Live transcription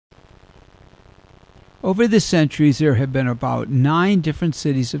Over the centuries, there have been about 9 different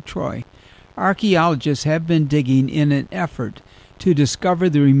cities of Troy. Archaeologists have been digging in an effort to discover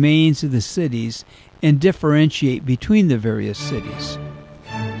the remains of the cities and differentiate between the various cities.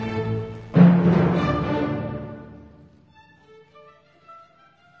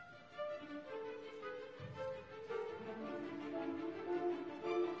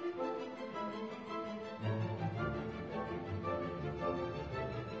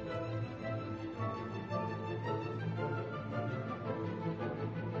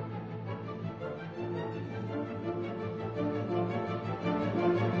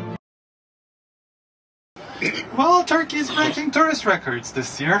 Well, Turkey is breaking tourist records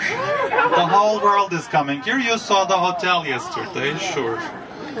this year. The whole world is coming here. You saw the hotel yesterday, sure.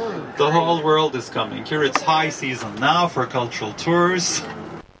 The whole world is coming here. It's high season now for cultural tours.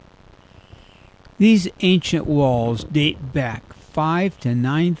 These ancient walls date back 5,000 to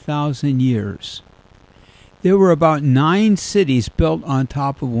 9,000 years. There were about 9 cities built on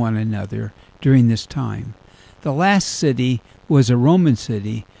top of one another during this time. The last city was a Roman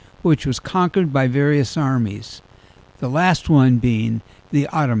city, which was conquered by various armies, the last one being the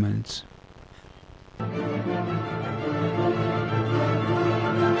Ottomans.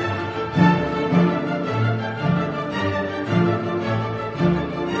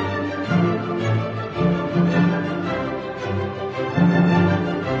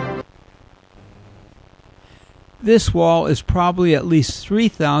 This wall is probably at least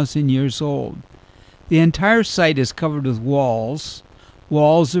 3,000 years old. The entire site is covered with walls,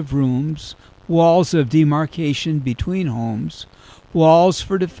 walls of rooms, walls of demarcation between homes, walls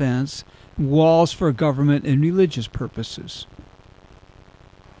for defense, walls for government and religious purposes.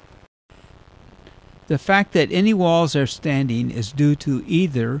 The fact that any walls are standing is due to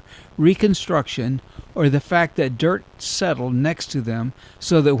either reconstruction or the fact that dirt settled next to them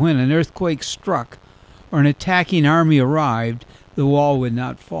so that when an earthquake struck or an attacking army arrived, the wall would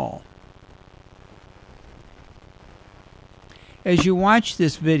not fall. As you watch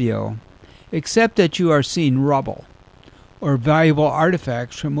this video, accept that you are seeing rubble or valuable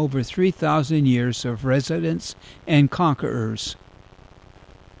artifacts from over 3,000 years of residents and conquerors.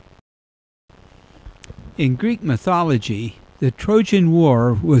 In Greek mythology, the Trojan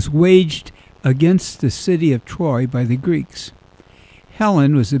War was waged against the city of Troy by the Greeks.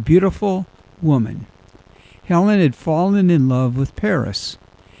 Helen was a beautiful woman. Helen had fallen in love with Paris.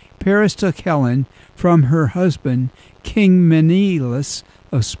 Paris took Helen from her husband, King Menelaus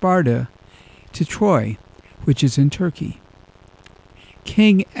of Sparta, to Troy, which is in Turkey.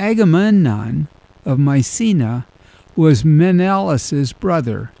 King Agamemnon of Mycenae was Menelaus's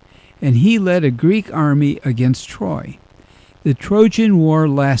brother, and he led a Greek army against Troy. The Trojan War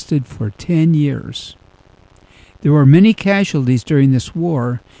lasted for 10 years. There were many casualties during this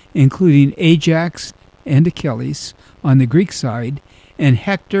war, including Ajax and Achilles on the Greek side, and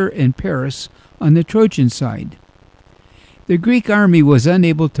Hector and Paris on the Trojan side. The Greek army was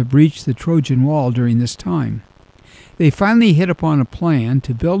unable to breach the Trojan Wall during this time. They finally hit upon a plan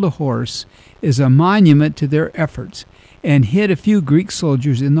to build a horse as a monument to their efforts and hid a few Greek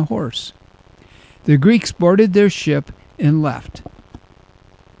soldiers in the horse. The Greeks boarded their ship and left.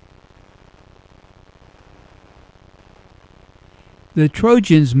 The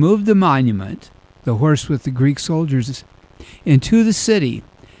Trojans moved the monument, the horse with the Greek soldiers, into the city.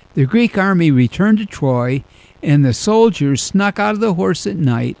 The Greek army returned to Troy, and the soldiers snuck out of the horse at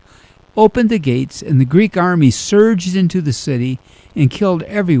night, opened the gates, and the Greek army surged into the city and killed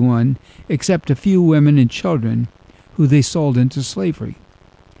everyone except a few women and children, who they sold into slavery.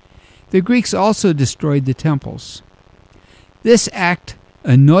 The Greeks also destroyed the temples. This act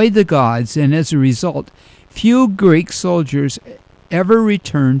annoyed the gods, and as a result, few Greek soldiers ever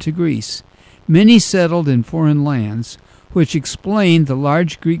returned to Greece. Many settled in foreign lands, which explained the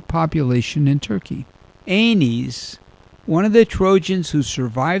large Greek population in Turkey. Aeneas, one of the Trojans who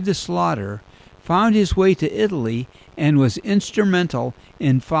survived the slaughter, found his way to Italy and was instrumental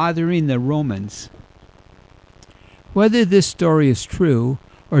in fathering the Romans. Whether this story is true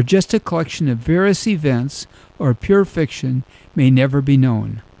or just a collection of various events or pure fiction may never be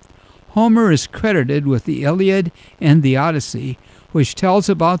known. Homer is credited with the Iliad and the Odyssey, which tells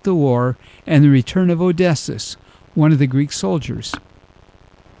about the war and the return of Odysseus, one of the Greek soldiers.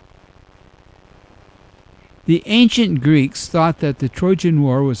 The ancient Greeks thought that the Trojan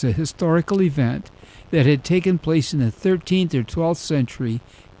War was a historical event that had taken place in the 13th or 12th century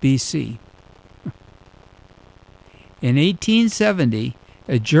BC. In 1870,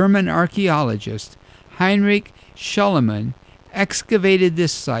 a German archaeologist, Heinrich Schliemann, excavated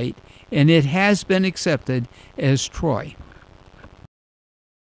this site, and it has been accepted as Troy.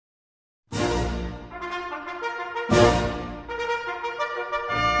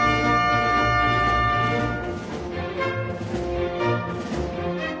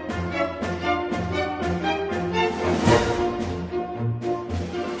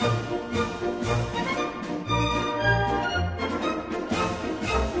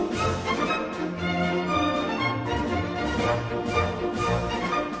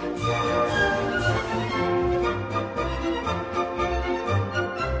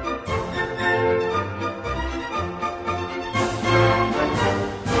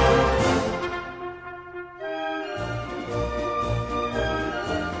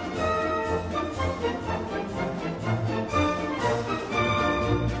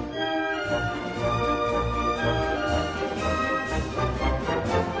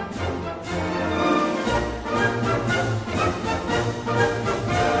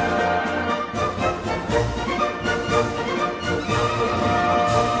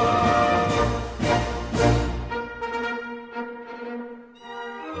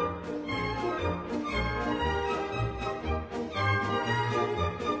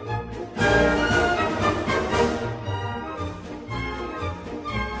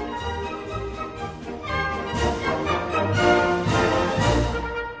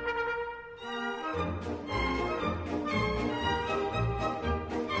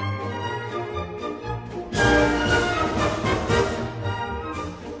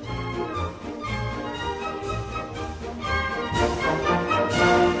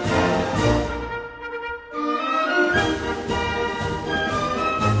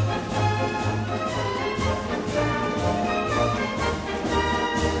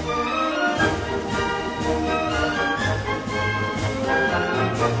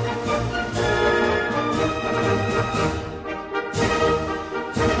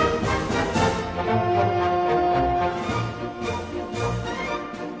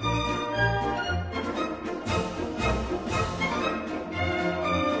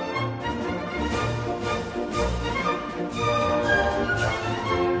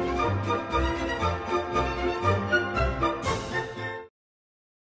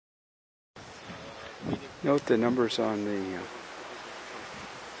 Note the numbers on the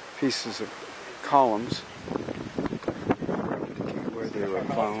pieces of columns, indicate where they were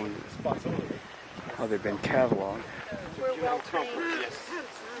found, how they've been cataloged. We're well trained. Yes.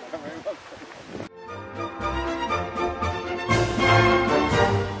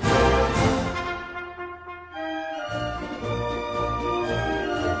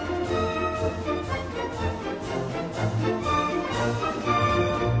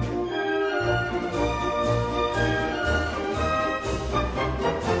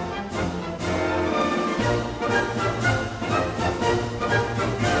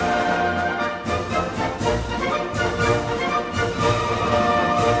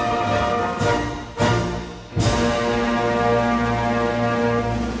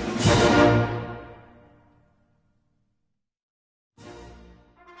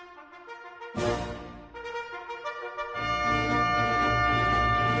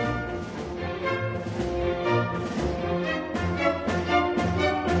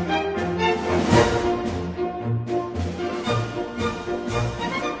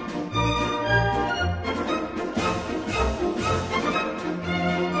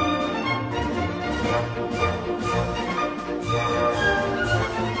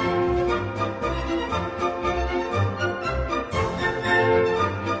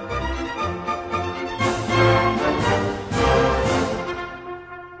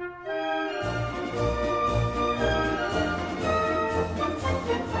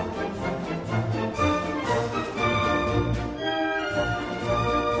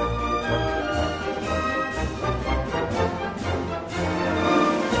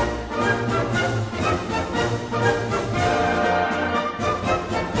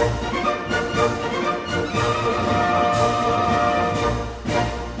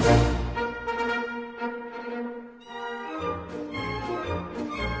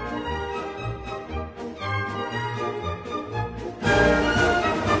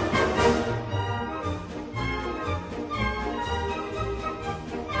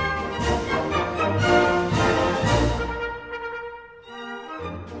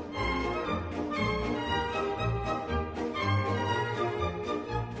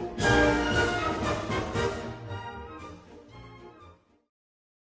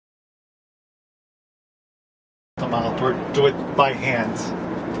 Them out or do it by hand.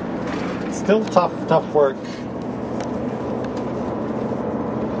 Still tough work.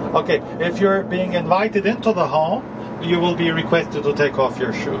 Okay, if you're being invited into the home, you will be requested to take off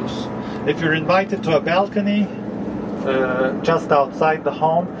your shoes. If you're invited to a balcony just outside the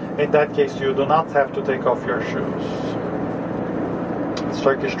home, in that case you do not have to take off your shoes. It's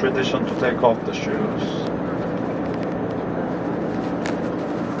Turkish tradition to take off the shoes.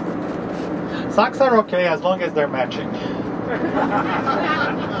 Socks are okay as long as they're matching.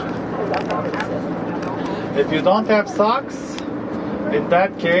 If you don't have socks, in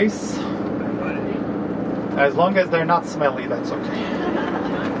that case, as long as they're not smelly, that's okay.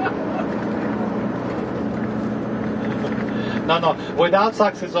 No, without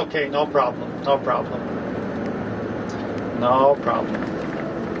socks is okay, no problem.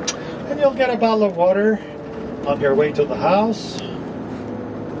 And you'll get a bottle of water on your way to the house.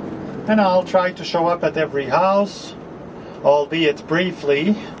 And I'll try to show up at every house, albeit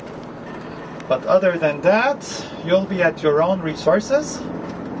briefly. But other than that, you'll be at your own resources.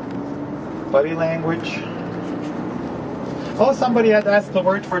 Body language. Oh, somebody had asked the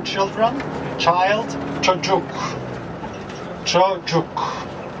word for children. Child, çocuk.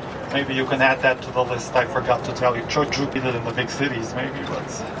 Çocuk. Maybe you can add that to the list. I forgot to tell you. Çocuk, did it in the big cities, maybe, but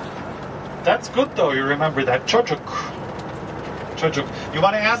that's good though. You remember that. Çocuk. Çocuk. You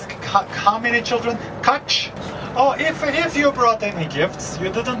want to ask how many children? Kaç? Oh, if you brought any gifts, you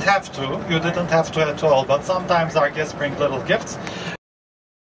didn't have to. You didn't have to at all. But sometimes our guests bring little gifts.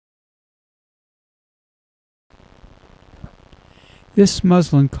 This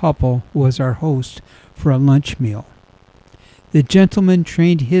Muslim couple was our host for a lunch meal. The gentleman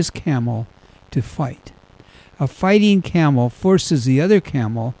trained his camel to fight. A fighting camel forces the other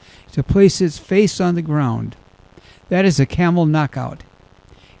camel to place its face on the ground. That is a camel knockout.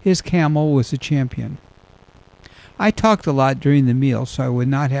 His camel was a champion. I talked a lot during the meal so I would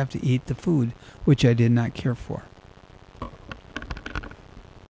not have to eat the food, which I did not care for.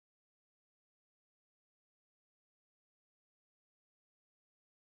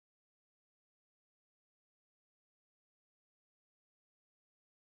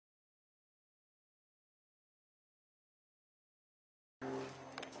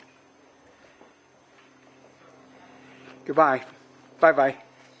 Goodbye. Bye-bye.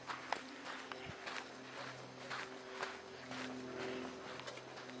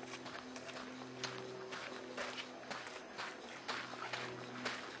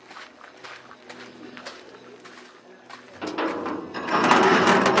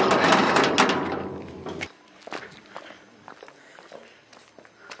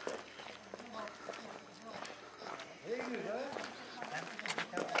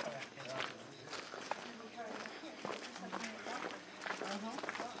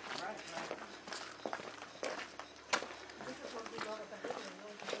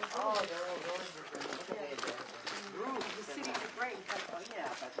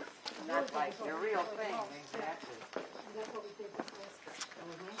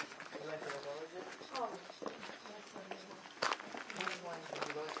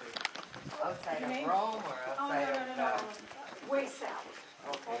 outside of Rome or outside of... Way south.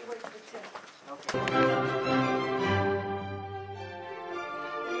 All the way to the tip. Okay.